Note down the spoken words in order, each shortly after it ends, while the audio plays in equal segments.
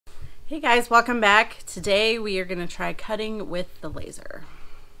Hey guys, welcome back. Today we are going to try cutting with the laser.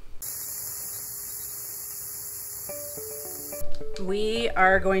 We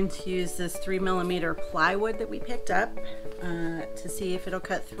are going to use this 3mm plywood that we picked up to see if it'll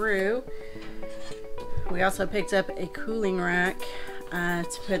cut through. We also picked up a cooling rack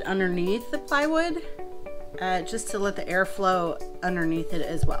to put underneath the plywood just to let the air flow underneath it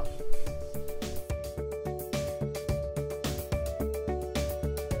as well.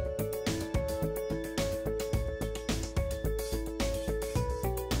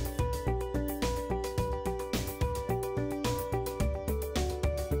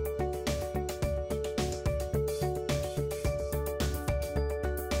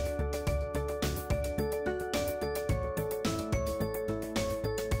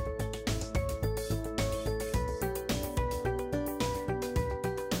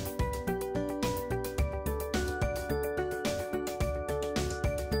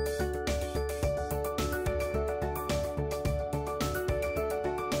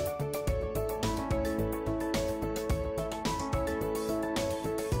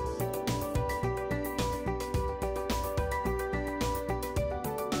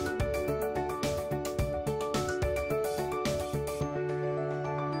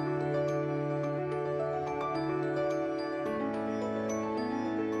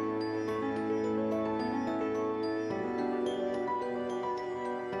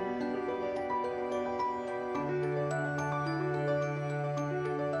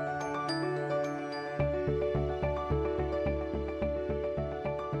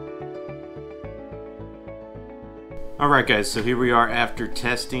 Alright guys, so here we are after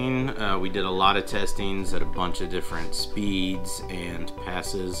testing. We did a lot of testings at a bunch of different speeds and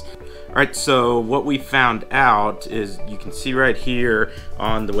passes. Alright, so what we found out is, you can see right here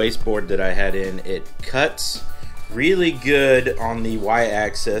on the wasteboard that I had in, it cuts really good on the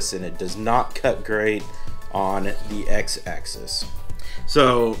y-axis and it does not cut great on the x-axis.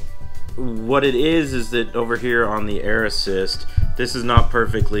 So what it is that over here on the air assist, this is not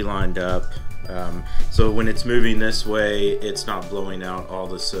perfectly lined up. So when it's moving this way, it's not blowing out all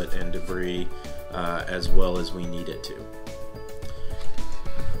the soot and debris as well as we need it to.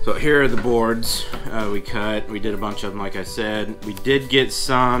 So here are the boards we cut. We did a bunch of them, like I said. We did get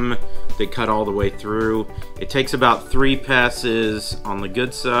some that cut all the way through. It takes about 3 passes on the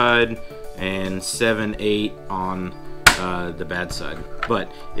good side and 7, 8 on the bad side.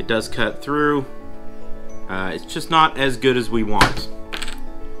 But it does cut through. It's just not as good as we want.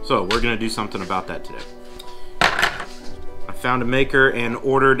 So we're going to do something about that today. I found a maker and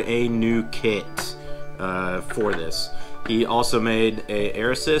ordered a new kit for this. He also made a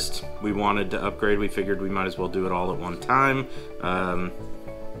air assist. We wanted to upgrade. We figured we might as well do it all at one time.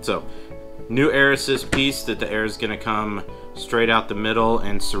 So new air assist piece that the air is going to come straight out the middle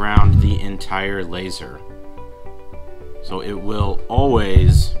and surround the entire laser. So it will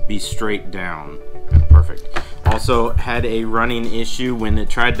always be straight down. Perfect. Also had a running issue when it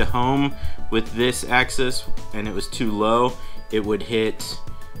tried to home with this axis and it was too low. It would hit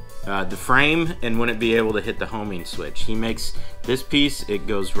the frame and wouldn't be able to hit the homing switch. He makes this piece, it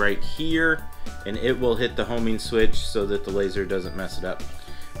goes right here and it will hit the homing switch so that the laser doesn't mess it up.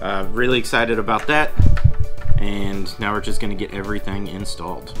 Really excited about that, and now we're just going to get everything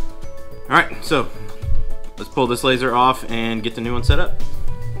installed. Alright, so let's pull this laser off and get the new one set up.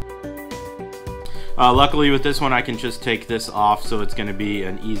 Luckily with this one I can just take this off, so it's going to be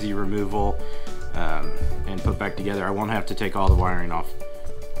an easy removal and put back together. I won't have to take all the wiring off.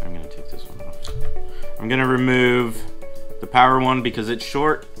 I'm going to take this one off. I'm going to remove the power one because it's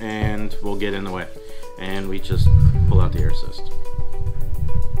short and will get in the way. And we just pull out the air assist.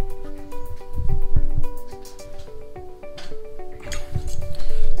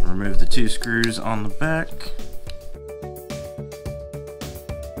 Remove the 2 screws on the back.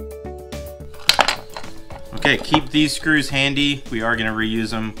 Okay, keep these screws handy. We are going to reuse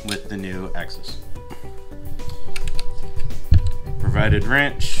them with the new axis. Provided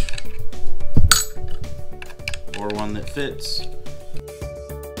wrench, or one that fits.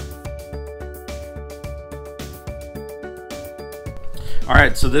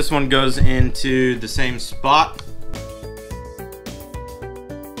 Alright, so this one goes into the same spot.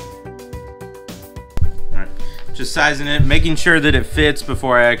 Alright, just sizing it, making sure that it fits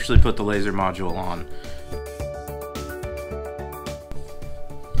before I actually put the laser module on.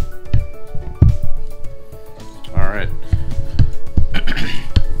 Alright,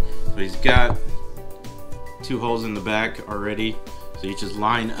 so he's got 2 holes in the back already, so you just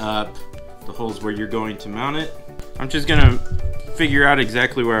line up the holes where you're going to mount it. I'm just gonna figure out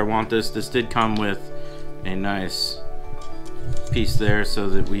exactly where I want this. This did come with a nice piece there so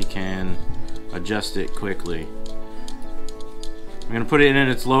that we can adjust it quickly. I'm going to put it in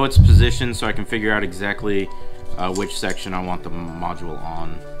its lowest position so I can figure out exactly which section I want the module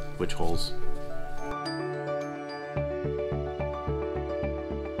on, which holes.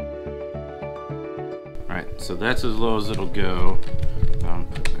 Alright, so that's as low as it'll go.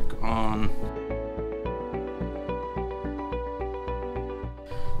 Put it back on.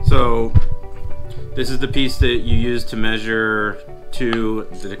 So this is the piece that you use to measure to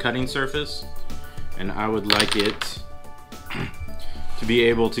the cutting surface, and I would like it to be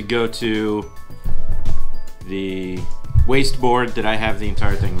able to go to the waste board that I have the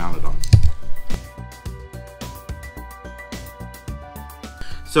entire thing mounted on.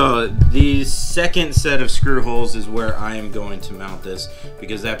 So the second set of screw holes is where I am going to mount this,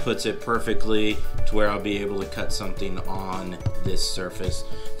 because that puts it perfectly to where I'll be able to cut something on this surface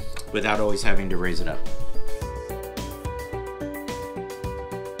without always having to raise it up.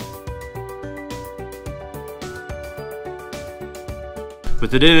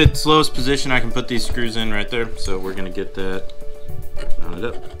 With it in its lowest position, I can put these screws in right there. So we're gonna get that mounted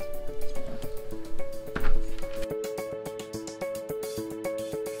up.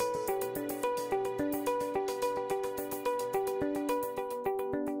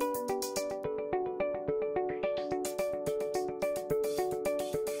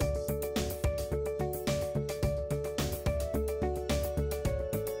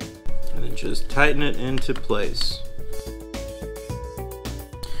 And then just tighten it into place.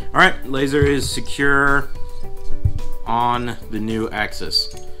 Alright, laser is secure on the new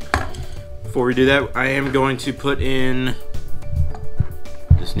axis. Before we do that, I am going to put in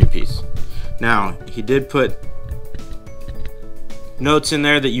this new piece. Now, he did put notes in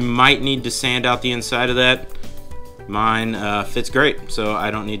there that you might need to sand out the inside of that. Mine fits great, so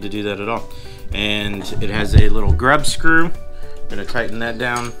I don't need to do that at all. And it has a little grub screw. I'm going to tighten that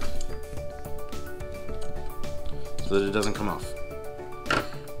down so that it doesn't come off.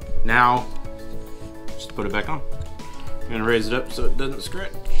 Now, just put it back on. I'm going to raise it up so it doesn't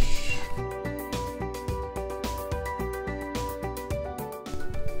scratch.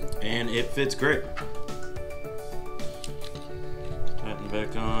 And it fits great. Tighten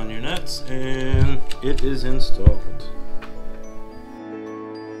back on your nuts and it is installed.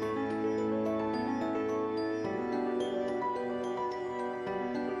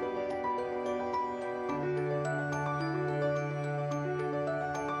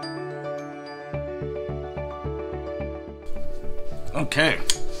 Okay.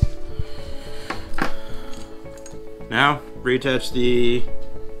 Now, reattach the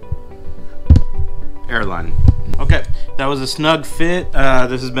airline. Okay, that was a snug fit.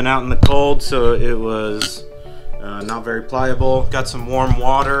 This has been out in the cold, so it was not very pliable. Got some warm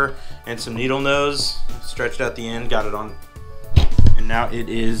water and some needle nose. Stretched out the end, got it on. And now it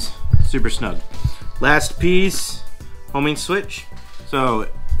is super snug. Last piece, homing switch. So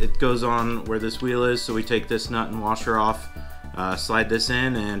it goes on where this wheel is, so we take this nut and washer off. Slide this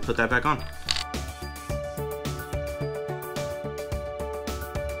in and put that back on.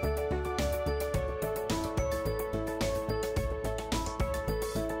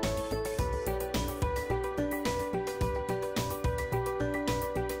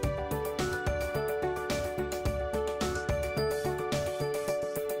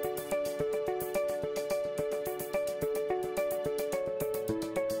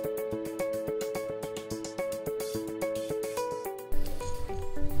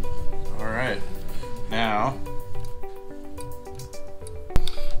 Alright, now,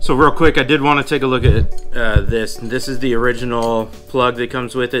 so real quick, I did want to take a look at this. This is the original plug that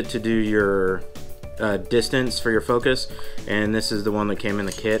comes with it to do your distance for your focus, and this is the one that came in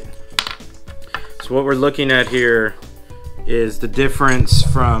the kit. So what we're looking at here is the difference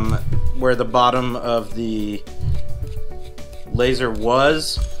from where the bottom of the laser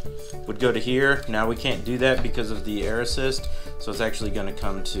would go to here. Now we can't do that because of the air assist, so it's actually going to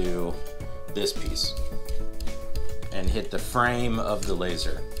come to this piece and hit the frame of the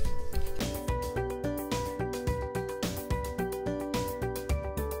laser.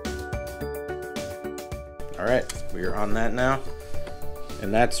 Alright, we are on that now,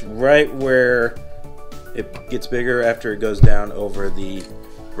 and that's right where it gets bigger after it goes down over the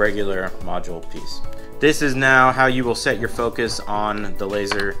regular module piece. This is now how you will set your focus on the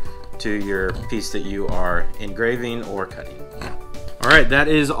laser to your piece that you are engraving or cutting. Alright, that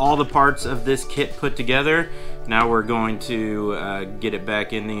is all the parts of this kit put together. Now we're going to get it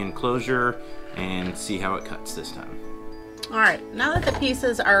back in the enclosure and see how it cuts this time. Alright, now that the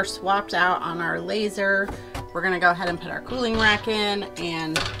pieces are swapped out on our laser, we're going to go ahead and put our cooling rack in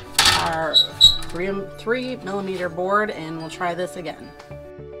and our 3mm board, and we'll try this again.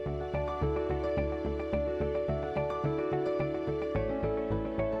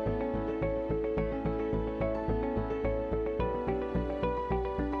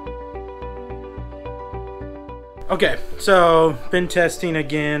 Okay, so been testing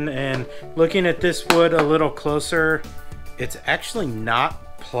again and looking at this wood a little closer. It's actually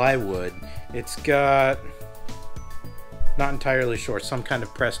not plywood. It's got, not entirely sure, some kind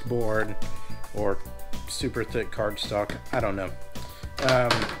of pressed board or super thick cardstock. I don't know.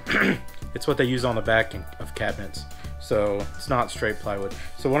 It's what they use on the back of cabinets, so it's not straight plywood.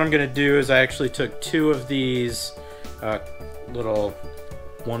 So what I'm gonna do is I actually took 2 of these little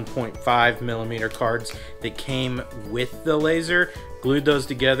 1.5mm cards that came with the laser, glued those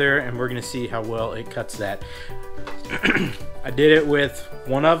together, and we're gonna see how well it cuts that. I did it with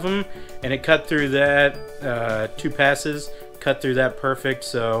one of them and it cut through that, 2 passes, cut through that perfect.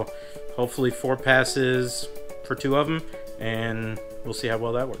 So hopefully 4 passes for 2 of them, and we'll see how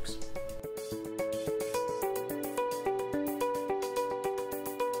well that works.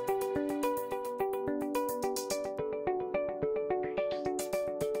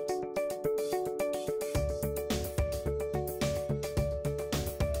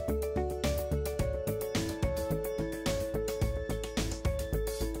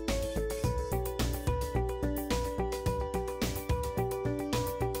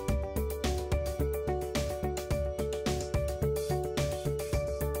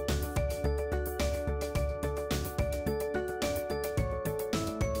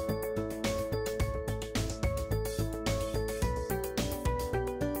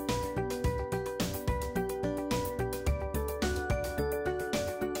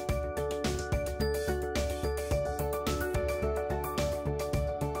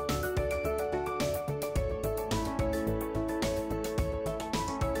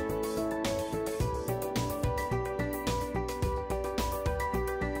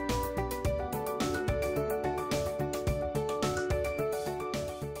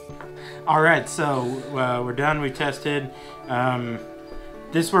 Alright, so we're done. We tested.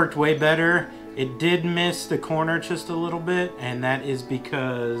 This worked way better. It did miss the corner just a little bit, and that is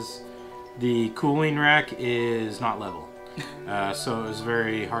because the cooling rack is not level. So it was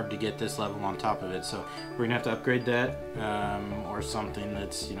very hard to get this level on top of it. So we're gonna have to upgrade that, or something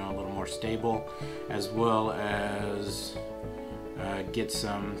that's, you know, a little more stable, as well as get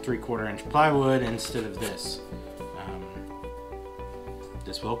some 3/4 inch plywood instead of this.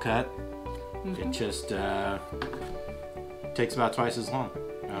 This will cut. It just takes about twice as long.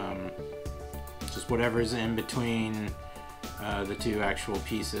 Just whatever's in between the 2 actual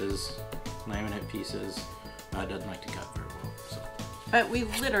pieces, laminate pieces, doesn't like to cut very well. So. But we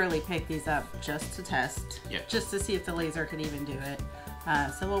literally picked these up just to test, Yeah. just to see if the laser could even do it.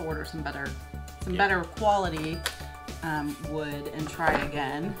 So we'll order some better quality wood and try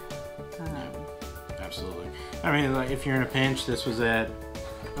again. Absolutely. I mean, like, if you're in a pinch, this was at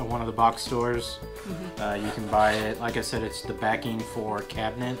one of the box stores. You can buy it. Like I said, it's the backing for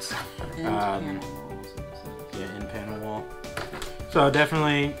cabinets. Panel walls. Yeah, in panel wall. So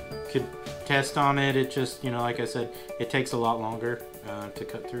definitely could test on it. It just, you know, like I said, it takes a lot longer to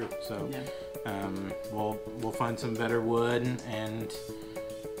cut through. So we'll find some better wood and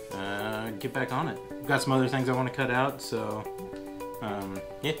get back on it. I've got some other things I want to cut out. So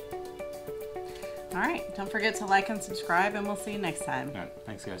yeah. All right, don't forget to like and subscribe, and we'll see you next time. All right,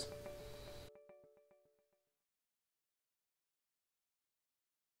 thanks guys.